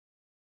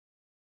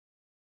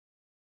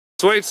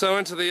Sweet, so I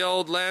went to the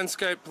old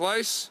landscape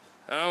place,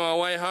 and on my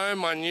way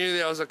home I knew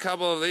there was a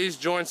couple of these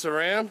joints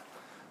around,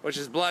 which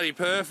is bloody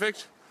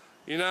perfect.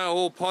 You know,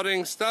 all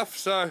potting stuff.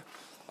 So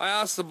I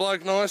asked the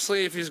bloke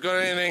nicely if he's got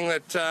anything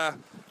that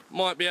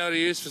might be able to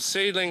use for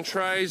seedling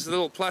trays, the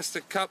little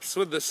plastic cups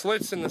with the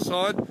slits in the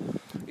side.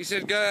 He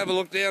said, go have a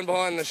look down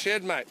behind the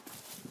shed, mate.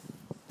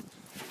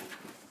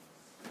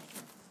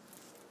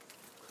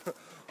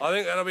 I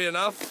think that'll be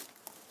enough.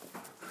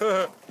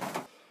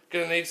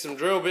 Gonna need some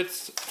drill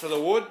bits for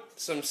the wood,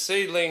 some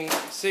seed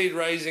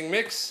raising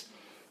mix.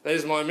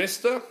 There's my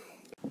mister.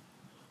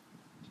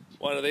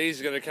 One of these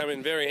is going to come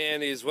in very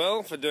handy as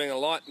well for doing a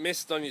light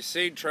mist on your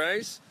seed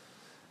trays.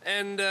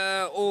 And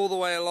all the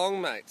way along,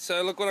 mate.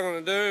 So look what I'm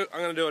going to do. I'm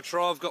going to do a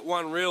try. I've got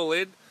one real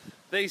lid.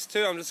 These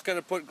two I'm just going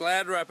to put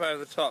Glad wrap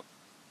over the top.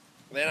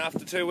 Then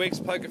after 2 weeks,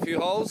 poke a few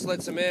holes,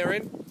 let some air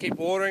in, keep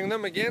watering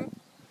them again.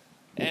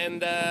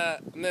 And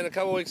then a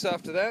couple of weeks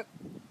after that,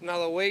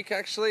 another week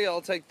actually,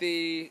 I'll take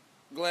the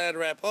Glad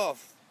wrap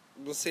off.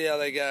 We'll see how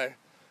they go.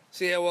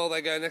 See how well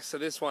they go next to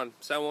this one.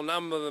 So we'll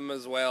number them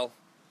as well.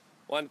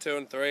 1, 2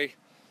 and 3.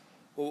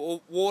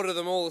 We'll water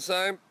them all the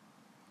same.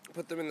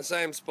 Put them in the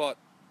same spot.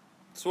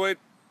 Sweet.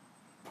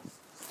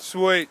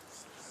 Sweet.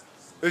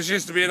 This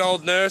used to be an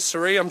old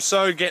nursery. I'm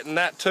so getting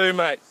that too,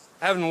 mate.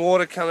 Having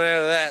water coming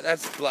out of that,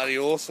 that's bloody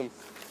awesome.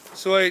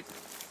 Sweet.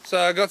 So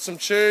I got some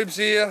tubes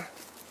here.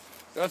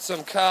 Got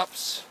some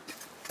cups.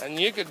 And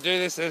you could do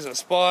this as a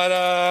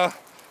spider.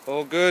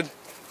 All good.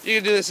 You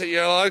can do this at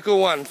your local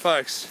one,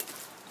 folks.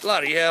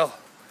 Bloody hell.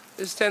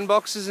 There's 10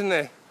 boxes in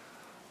there.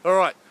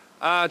 Alright.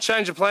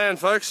 Change of plan,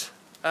 folks.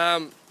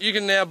 You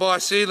can now buy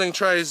seedling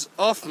trays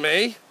off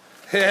me.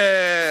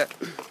 Yeah.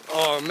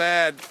 Oh,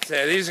 mad.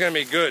 Yeah, these are going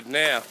to be good.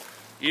 Now,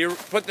 you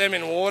put them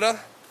in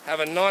water, have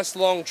a nice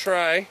long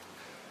tray,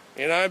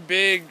 you know,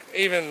 big,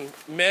 even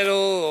metal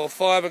or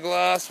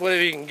fiberglass,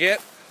 whatever you can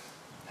get.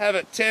 Have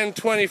it 10,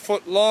 20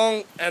 foot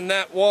long and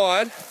that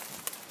wide.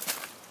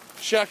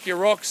 Chuck your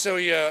rocks or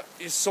your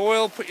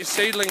soil, put your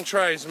seedling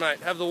trays, mate.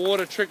 Have the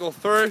water trickle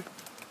through.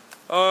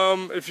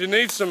 If you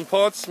need some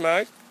pots,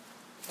 mate,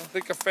 I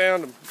think I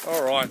found them.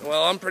 Alright,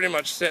 well, I'm pretty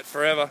much set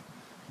forever.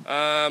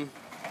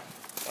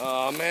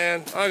 Oh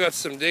man, I got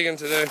some digging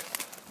to do.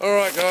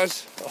 Alright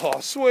guys. Oh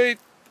sweet.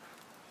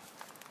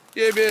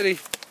 Yeah, Betty.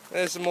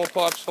 There's some more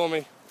pipes for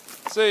me.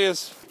 See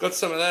yous. Got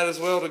some of that as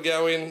well to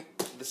go in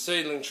the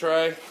seedling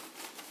tray. A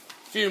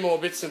few more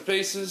bits and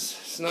pieces.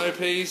 Snow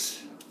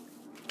peas.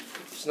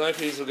 Snow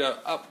peas will go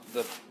up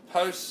the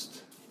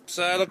post.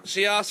 So look,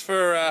 she asked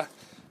for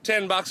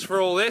 10 bucks for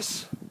all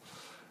this,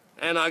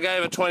 and I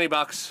gave her 20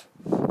 bucks.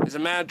 There's a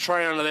mad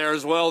tray under there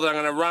as well that I'm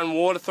going to run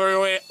water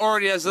through. It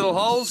already has little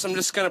holes. I'm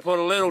just going to put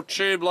a little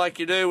tube like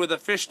you do with a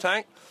fish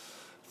tank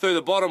through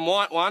the bottom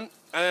white one,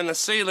 and then the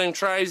seedling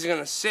trays are going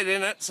to sit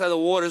in it so the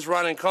water's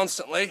running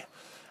constantly,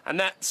 and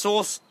that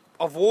source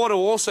of water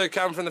will also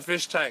come from the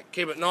fish tank.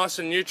 Keep it nice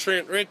and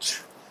nutrient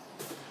rich.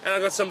 And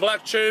I've got some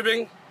black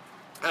tubing.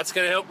 That's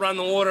going to help run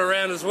the water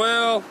around as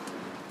well.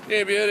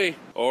 Yeah, beauty.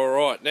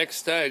 Alright, next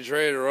stage,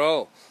 ready to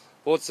roll.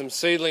 Bought some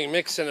seedling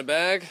mix in a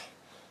bag.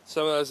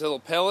 Some of those little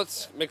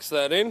pellets, mix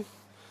that in.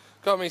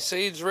 Got me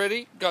seeds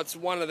ready. Got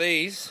one of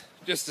these,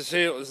 just to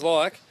see what it was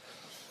like.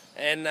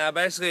 And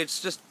basically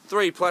it's just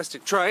 3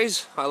 plastic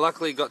trays. I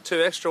luckily got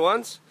 2 extra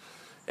ones.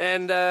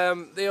 And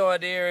the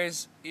idea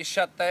is you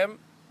shut them,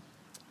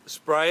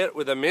 spray it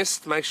with a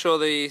mist, make sure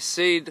the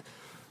seed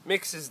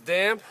mix is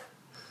damp,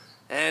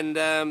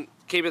 and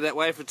keep it that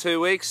way for 2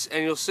 weeks,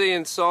 and you'll see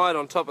inside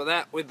on top of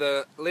that with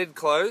the lid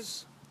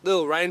closed,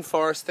 little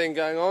rainforest thing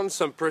going on,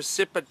 some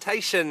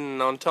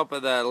precipitation on top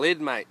of the lid,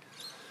 mate.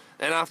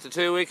 And after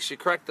 2 weeks you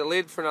crack the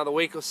lid for another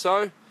week or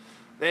so.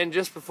 Then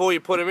just before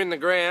you put them in the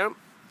ground,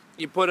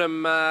 you put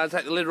them,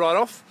 take the lid right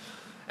off,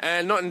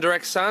 and not in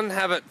direct sun,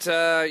 have it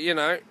you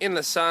know, in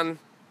the sun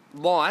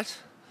light.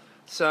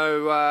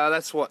 So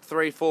that's what,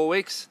 3-4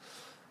 weeks,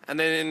 and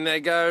then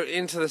they go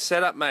into the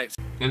setup, mate.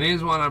 And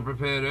here's one I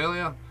prepared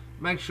earlier.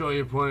 Make sure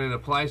you put it in a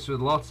place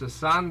with lots of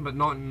sun, but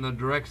not in the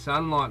direct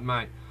sunlight,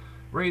 mate.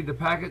 Read the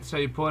packet so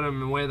you put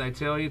them where they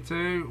tell you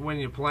to when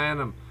you plant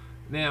them.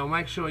 Now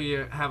make sure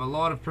you have a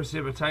lot of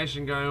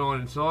precipitation going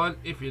on inside.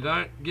 If you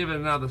don't, give it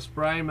another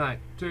spray, mate.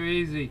 Too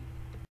easy.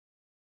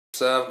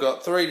 So I've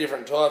got 3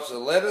 different types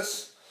of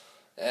lettuce,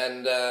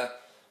 and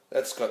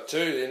that's got 2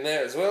 in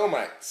there as well,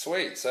 mate.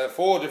 Sweet. So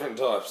 4 different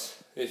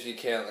types, if you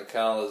count the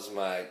colours,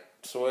 mate.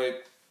 Sweet.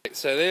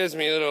 So there's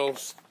me little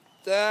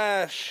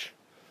stash.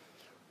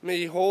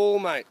 Me haul,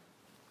 mate.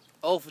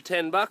 All for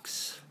 10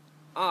 bucks.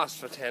 Asked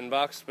for 10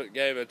 bucks, but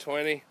gave her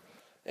 20.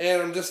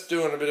 And I'm just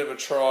doing a bit of a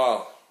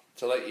trial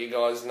to let you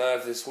guys know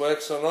if this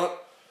works or not.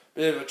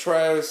 Bit of a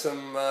tray with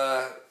some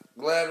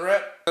Glad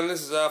wrap. And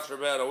this is after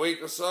about a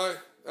week or so.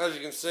 As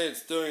you can see,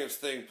 it's doing its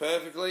thing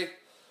perfectly.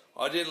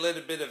 I did let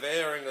a bit of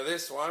air into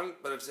this one,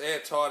 but it's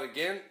airtight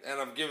again, and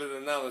I've given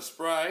it another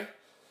spray.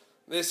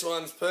 This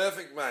one's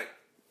perfect, mate.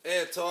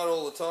 Airtight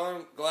all the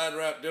time. Glad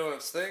wrap doing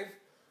its thing.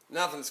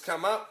 Nothing's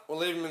come up. We'll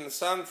leave them in the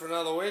sun for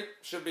another week.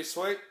 Should be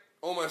sweet.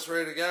 Almost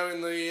ready to go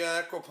in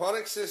the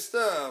aquaponics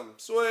system.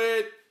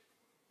 Sweet.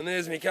 And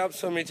there's my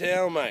cups for my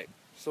towel, mate.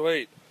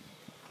 Sweet.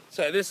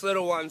 So this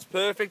little one's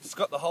perfect. It's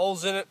got the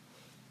holes in it.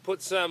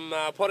 Put some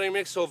potting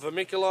mix or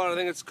vermiculite, I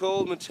think it's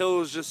called.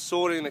 Matilda's just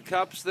sorting the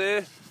cups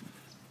there.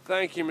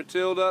 Thank you,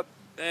 Matilda.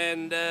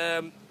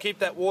 And keep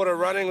that water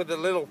running with the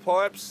little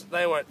pipes.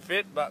 They won't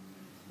fit, but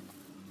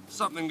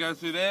something go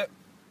through there.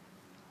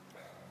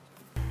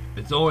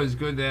 It's always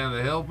good to have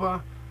a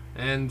helper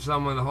and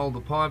someone to hold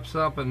the pipes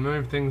up and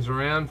move things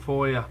around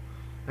for you.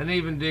 And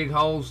even dig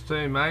holes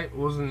too, mate. It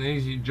wasn't an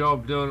easy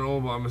job doing it all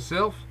by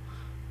myself.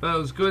 But it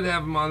was good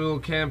having my little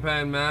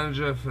campaign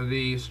manager for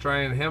the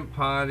Australian Hemp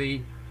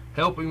Party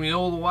helping me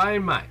all the way,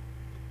 mate.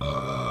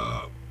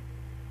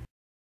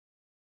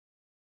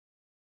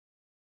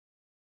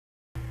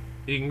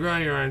 You can grow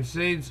your own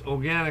seeds,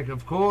 organic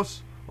of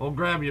course, or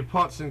grab your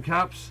pots and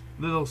cups,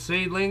 little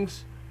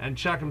seedlings, and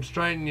chuck them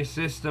straight in your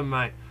system,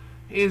 mate.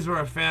 Here's where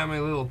I found my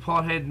little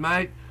pothead,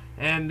 mate,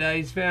 and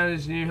he's found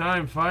his new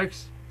home,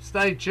 folks.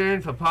 Stay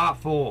tuned for part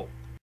 4.